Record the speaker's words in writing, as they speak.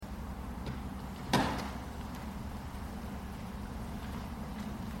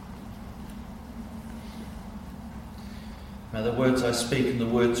May the words I speak and the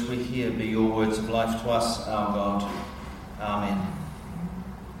words we hear be your words of life to us, our God. Amen.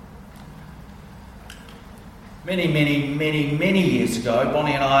 Many years ago,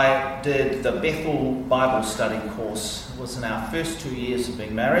 Bonnie and I did the Bethel Bible Study course. It was in our first 2 years of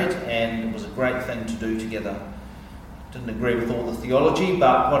being married, and it was a great thing to do together. Didn't agree with all the theology,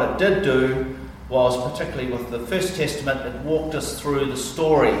 but what it did do was, particularly with the First Testament, it walked us through the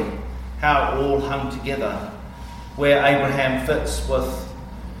story, how it all hung together, where Abraham fits with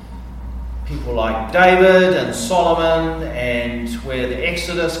people like David and Solomon, and where the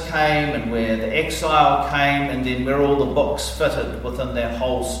Exodus came and where the exile came, and then where all the books fitted within that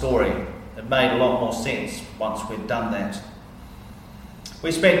whole story. It made a lot more sense once we'd done that.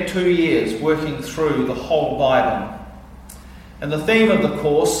 We spent 2 years working through the whole Bible, and the theme of the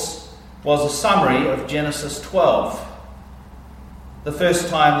course was a summary of Genesis 12. The first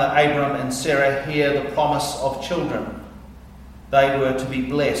time that Abram and Sarah hear the promise of children. They were to be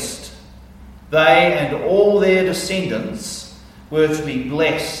blessed. They and all their descendants were to be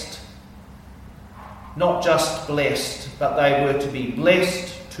blessed. Not just blessed, but they were to be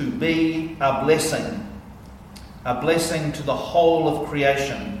blessed to be a blessing to the whole of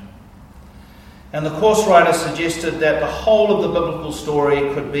creation. And the course writer suggested that the whole of the biblical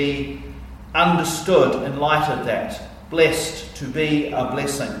story could be understood in light of that. Blessed to be a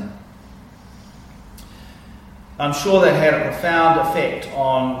blessing. I'm sure that had a profound effect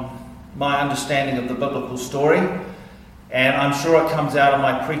on my understanding of the biblical story, and I'm sure it comes out of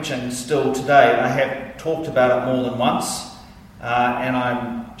my preaching still today. I have talked about it more than once, and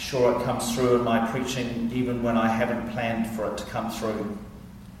I'm sure it comes through in my preaching even when I haven't planned for it to come through.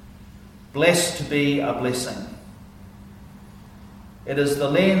 Blessed to be a blessing. It is the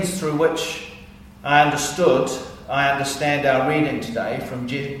lens through which I understand our reading today from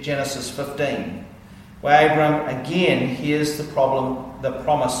Genesis 15, where Abram again hears the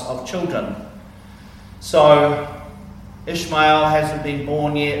promise of children. So Ishmael hasn't been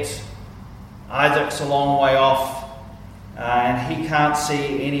born yet, Isaac's a long way off, and he can't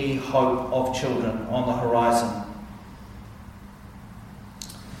see any hope of children on the horizon.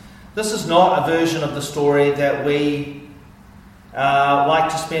 This is not a version of the story that we like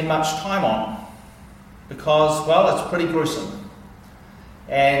to spend much time on, because, well, it's pretty gruesome.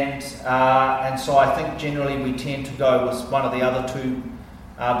 And so I think generally we tend to go with one of the other two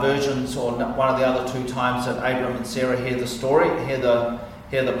versions, or one of the other two times that Abram and Sarah hear the story, hear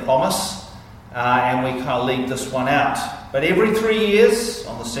the promise, and we kind of leave this one out. But every 3 years,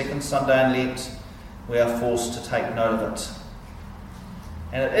 on the second Sunday in Lent, we are forced to take note of it.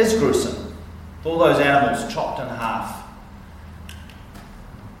 And it is gruesome. All those animals chopped in half.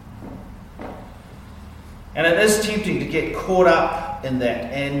 And it is tempting to get caught up in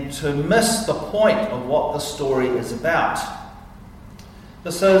that and to miss the point of what the story is about.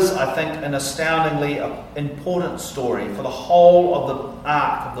 This is, I think, an astoundingly important story for the whole of the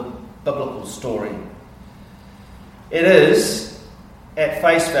arc of the biblical story. It is, at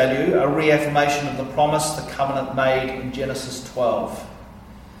face value, a reaffirmation of the promise the covenant made in Genesis 12.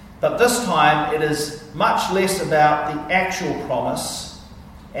 But this time it is much less about the actual promise,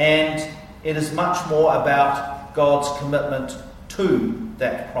 and it is much more about God's commitment to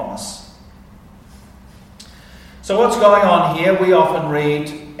that promise. So what's going on here, we often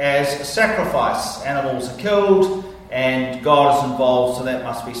read as a sacrifice. Animals are killed and God is involved, so that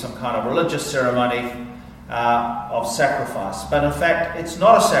must be some kind of religious ceremony of sacrifice. But in fact, it's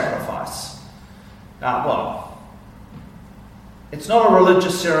not a sacrifice. It's not a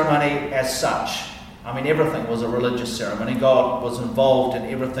religious ceremony as such. I mean, everything was a religious ceremony. God was involved in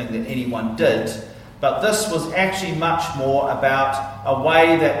everything that anyone did. But this was actually much more about a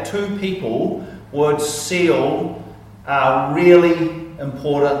way that two people would seal a really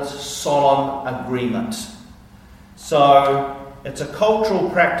important, solemn agreement. So it's a cultural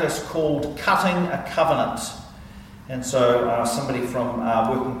practice called cutting a covenant. And so somebody from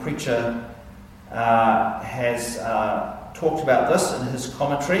Working Preacher has talked about this in his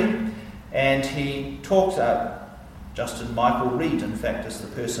commentary. And he talks, Justin Michael Reed, in fact, is the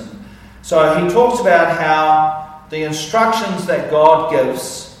person. So he talks about how the instructions that God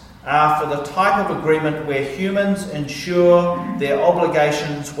gives are for the type of agreement where humans ensure their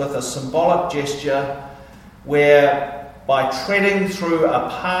obligations with a symbolic gesture, where by treading through a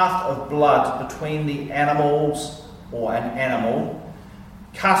path of blood between the animals, or an animal,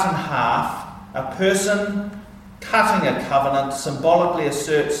 cut in half, a person cutting a covenant symbolically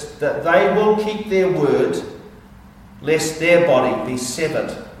asserts that they will keep their word, lest their body be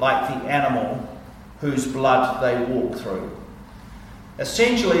severed like the animal whose blood they walk through.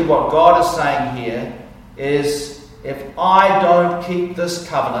 Essentially, what God is saying here is if I don't keep this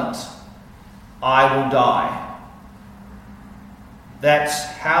covenant, I will die. That's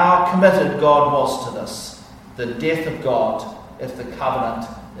how committed God was to this, the death of God if the covenant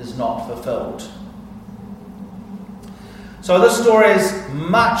is not fulfilled. So this story is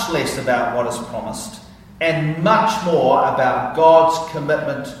much less about what is promised and much more about God's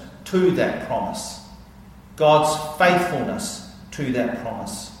commitment to that promise, God's faithfulness to that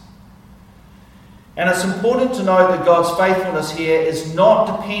promise. And it's important to note that God's faithfulness here is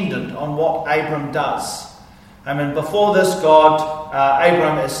not dependent on what Abram does. I mean, before this,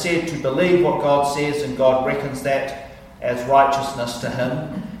 Abram is said to believe what God says, and God reckons that as righteousness to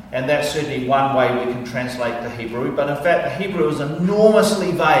him. And that's certainly one way we can translate the Hebrew. But in fact, the Hebrew is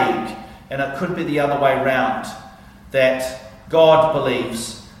enormously vague, and it could be the other way round, that God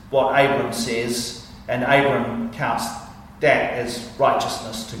believes what Abram says, and Abram counts that as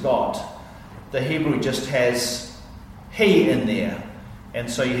righteousness to God. The Hebrew just has he in there, and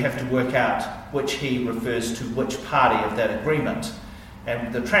so you have to work out which he refers to which party of that agreement.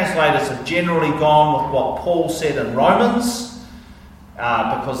 And the translators have generally gone with what Paul said in Romans,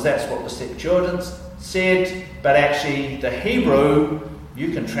 because that's what the Septuagint said, but actually the Hebrew,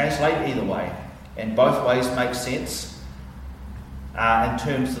 you can translate either way, and both ways make sense in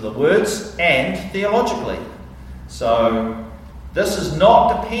terms of the words and theologically. So this is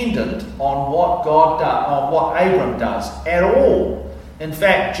not dependent on what God does, on what Abram does at all. In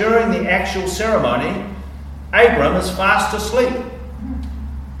fact, during the actual ceremony, Abram is fast asleep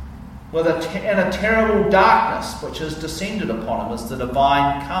in a terrible darkness which has descended upon him as the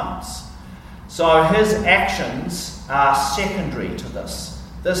divine comes. So his actions are secondary to this.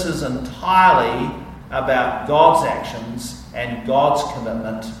 This is entirely about God's actions and God's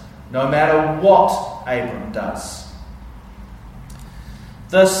commitment, no matter what Abram does.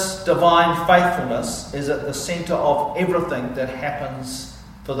 This divine faithfulness is at the centre of everything that happens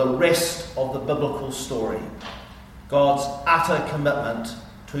for the rest of the biblical story. God's utter commitment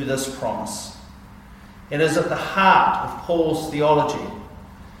to this promise. It is at the heart of Paul's theology.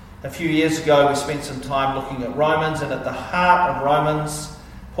 A few years ago we spent some time looking at Romans, and at the heart of Romans,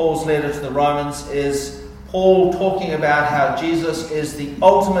 Paul's letter to the Romans, is Paul talking about how Jesus is the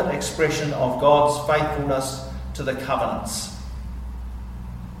ultimate expression of God's faithfulness to the covenants.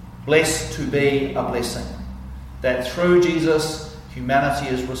 Blessed to be a blessing. That through Jesus, humanity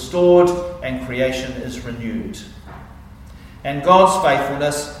is restored and creation is renewed. And God's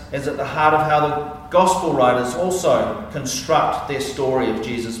faithfulness is at the heart of how the gospel writers also construct their story of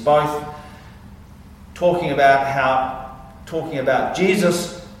Jesus, both talking about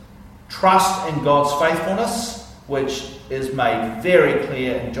Jesus' trust in God's faithfulness, which is made very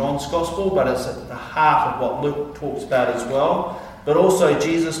clear in John's gospel, but it's at the heart of what Luke talks about as well. But also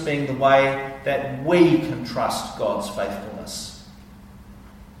Jesus being the way that we can trust God's faithfulness.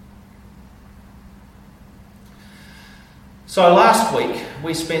 So last week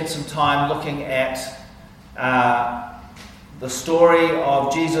we spent some time looking at the story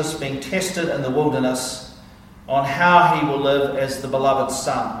of Jesus being tested in the wilderness on how he will live as the beloved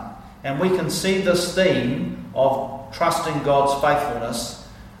Son. And we can see this theme of trusting God's faithfulness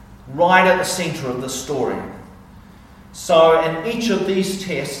right at the centre of the story. So in each of these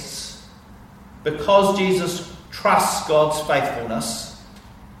tests, because Jesus trusts God's faithfulness,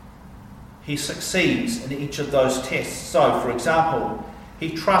 he succeeds in each of those tests. So, for example,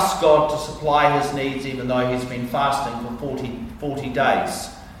 he trusts God to supply his needs even though he's been fasting for 40 days.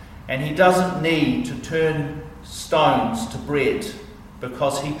 And he doesn't need to turn stones to bread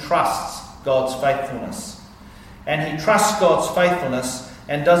because he trusts God's faithfulness. And he trusts God's faithfulness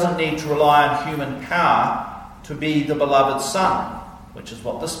and doesn't need to rely on human power to be the beloved Son, which is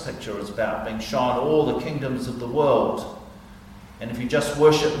what this picture is about, being shown all the kingdoms of the world. And if you just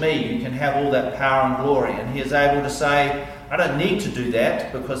worship me, you can have all that power and glory. And he is able to say, I don't need to do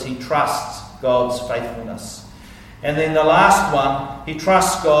that, because he trusts God's faithfulness. And then the last one, he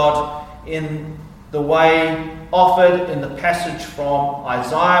trusts God in the way offered in the passage from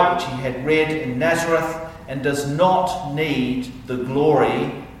Isaiah, which he had read in Nazareth, and does not need the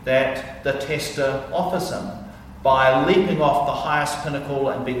glory that the tester offers him by leaping off the highest pinnacle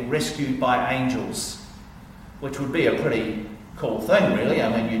and being rescued by angels, which would be a pretty cool thing, really.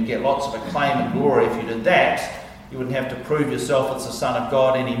 I mean, you'd get lots of acclaim and glory if you did that. You wouldn't have to prove yourself as the Son of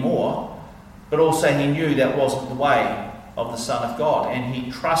God anymore. But also he knew that wasn't the way of the Son of God, and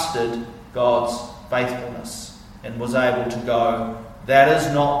he trusted God's faithfulness and was able to go, that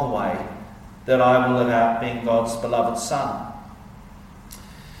is not the way that I will live out being God's beloved Son.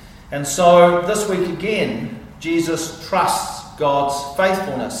 And so this week again, Jesus trusts God's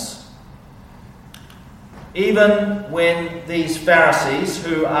faithfulness. even when these Pharisees,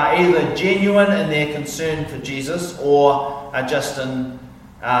 who are either genuine in their concern for Jesus or are just in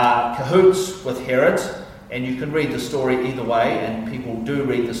cahoots with Herod, and you can read the story either way, and people do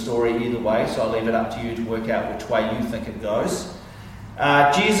read the story either way, so I'll leave it up to you to work out which way you think it goes.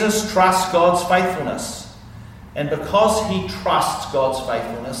 Jesus trusts God's faithfulness, and because he trusts God's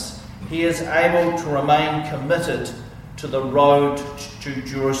faithfulness, he is able to remain committed to the road to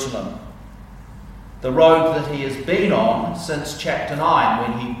Jerusalem. The road that he has been on since chapter 9,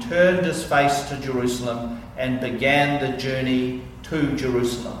 when he turned his face to Jerusalem and began the journey to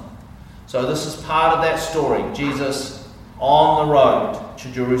Jerusalem. So this is part of that story, Jesus on the road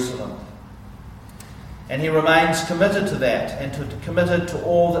to Jerusalem. And he remains committed to that and committed to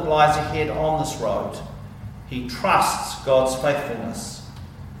all that lies ahead on this road. He trusts God's faithfulness.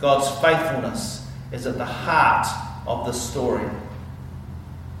 God's faithfulness is at the heart of this story.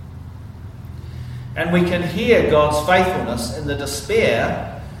 And we can hear God's faithfulness in the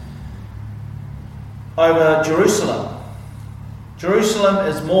despair over Jerusalem. Jerusalem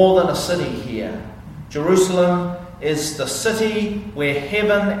is more than a city here. Jerusalem is the city where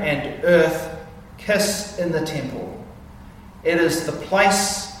heaven and earth kiss in the temple. It is the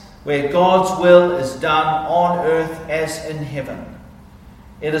place where God's will is done on earth as in heaven.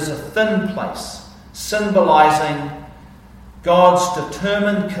 It is a thin place, symbolizing God's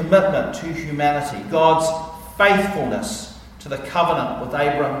determined commitment to humanity, God's faithfulness to the covenant with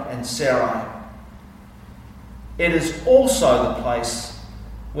Abram and Sarai. It is also the place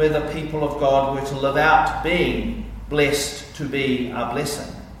where the people of God were to live out being blessed to be a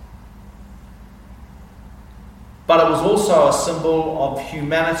blessing. But it was also a symbol of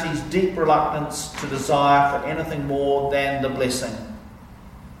humanity's deep reluctance to desire for anything more than the blessing.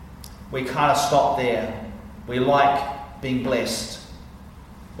 We kind of stop there. We like being blessed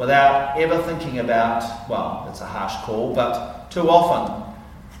without ever thinking about, well, it's a harsh call, but too often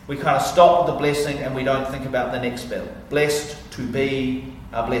we kind of stop with the blessing and we don't think about the next bit. Blessed to be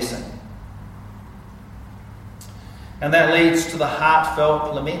a blessing. And that leads to the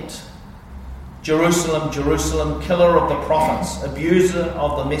heartfelt lament. Jerusalem, Jerusalem, killer of the prophets, abuser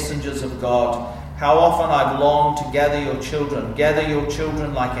of the messengers of God. How often I've longed to gather your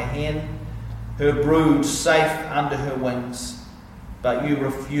children like a hen, her brood safe under her wings, but you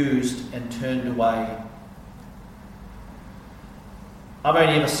refused and turned away. I've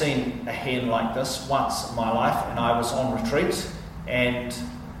only ever seen a hen like this once in my life, and I was on retreat, and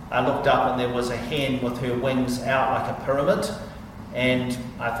I looked up and there was a hen with her wings out like a pyramid, and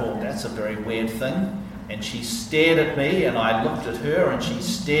I thought, that's a very weird thing. And she stared at me, and I looked at her, and she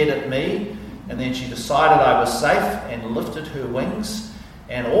stared at me, and then she decided I was safe and lifted her wings,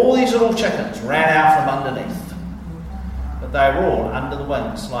 and all these little chickens ran out from underneath. But they were all under the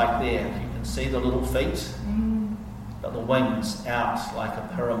wings, like there. You can see the little feet, but the wings out like a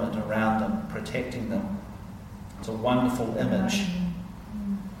pyramid around them, protecting them. It's a wonderful image.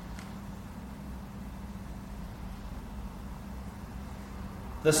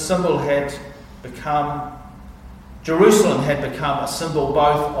 This symbol Jerusalem had become a symbol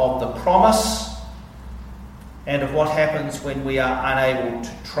both of the promise and of what happens when we are unable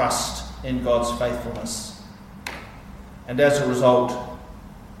to trust in God's faithfulness. And as a result,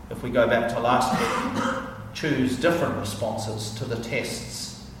 if we go back to last week, choose different responses to the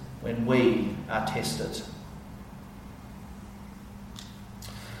tests when we are tested.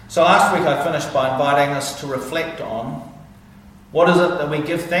 So last week I finished by inviting us to reflect on what is it that we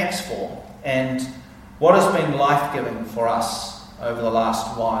give thanks for, and what has been life-giving for us over the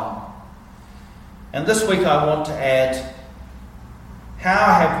last while. And this week I want to add,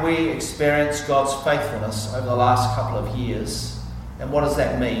 how have we experienced God's faithfulness over the last couple of years? And what does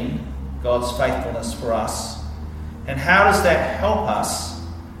that mean, God's faithfulness for us? And how does that help us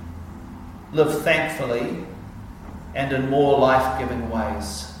live thankfully and in more life-giving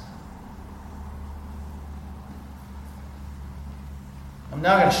ways? I'm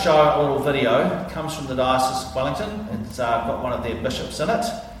now going to show a little video. It comes from the Diocese of Wellington. It's got one of their bishops in it.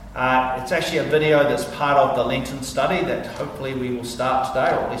 It's actually a video that's part of the Lenten study that hopefully we will start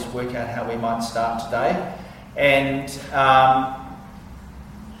today, or at least work out how we might start today. And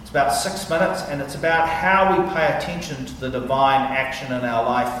it's about 6 minutes, and it's about how we pay attention to the divine action in our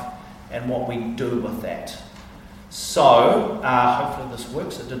life and what we do with that. So, hopefully this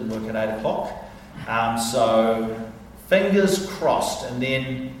works. It didn't work at 8 o'clock. So, fingers crossed, and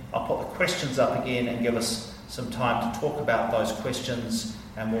then I'll put the questions up again and give us some time to talk about those questions,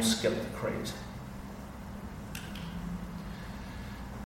 and we'll skip the creed.